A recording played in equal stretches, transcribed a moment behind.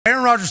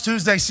Aaron Rodgers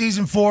Tuesday,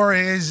 season 4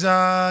 is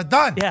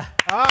done. Yeah.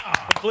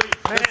 Complete.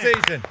 Good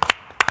season.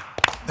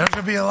 There's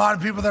going to be a lot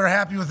of people that are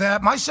happy with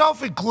that,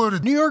 myself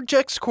included. New York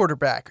Jets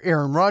quarterback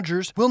Aaron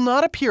Rodgers will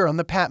not appear on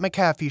the Pat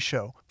McAfee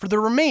Show for the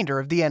remainder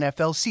of the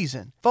NFL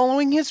season,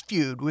 following his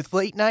feud with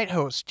late-night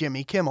host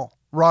Jimmy Kimmel.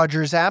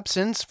 Rodgers'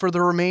 absence for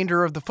the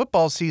remainder of the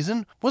football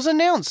season was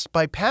announced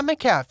by Pat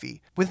McAfee,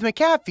 with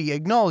McAfee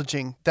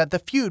acknowledging that the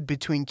feud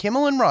between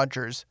Kimmel and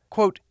Rodgers,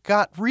 quote,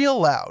 got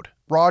real loud.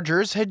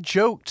 Rodgers had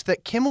joked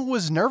that Kimmel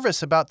was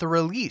nervous about the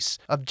release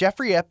of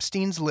Jeffrey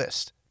Epstein's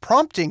list,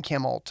 prompting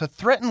Kimmel to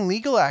threaten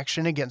legal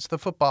action against the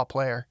football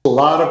player. A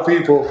lot of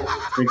people,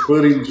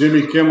 including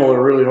Jimmy Kimmel,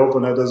 are really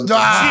hoping that doesn't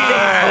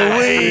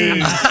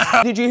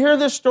Did you hear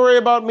this story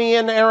about me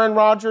and Aaron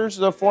Rodgers,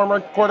 the former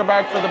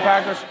quarterback for the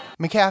Packers?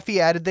 McAfee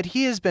added that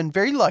he has been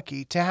very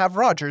lucky to have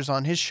Rodgers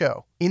on his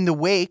show. In the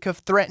wake of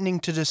threatening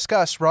to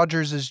discuss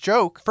Rodgers'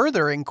 joke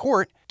further in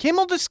court,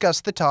 Kimmel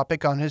discussed the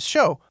topic on his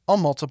show on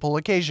multiple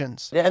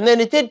occasions. And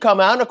then it did come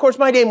out, and of course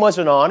my name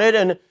wasn't on it,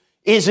 and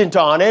isn't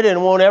on it,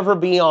 and won't ever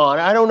be on.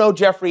 I don't know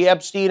Jeffrey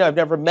Epstein. I've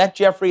never met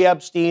Jeffrey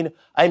Epstein.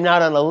 I'm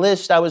not on a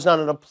list. I was not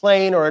on a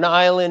plane or an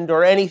island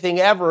or anything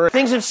ever.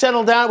 Things have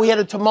settled down. We had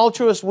a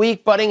tumultuous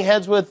week, butting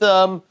heads with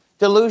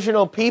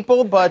delusional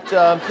people, but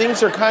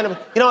things are kind of,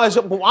 I was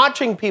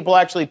watching people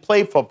actually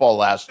play football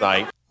last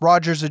night.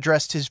 Rodgers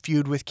addressed his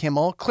feud with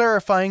Kimmel,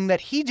 clarifying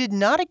that he did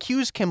not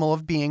accuse Kimmel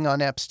of being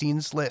on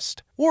Epstein's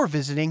list or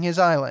visiting his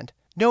island,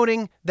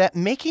 noting that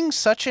making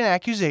such an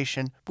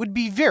accusation would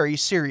be very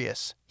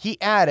serious. He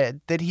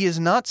added that he is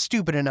not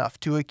stupid enough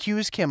to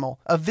accuse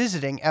Kimmel of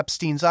visiting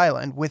Epstein's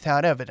island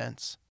without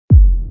evidence.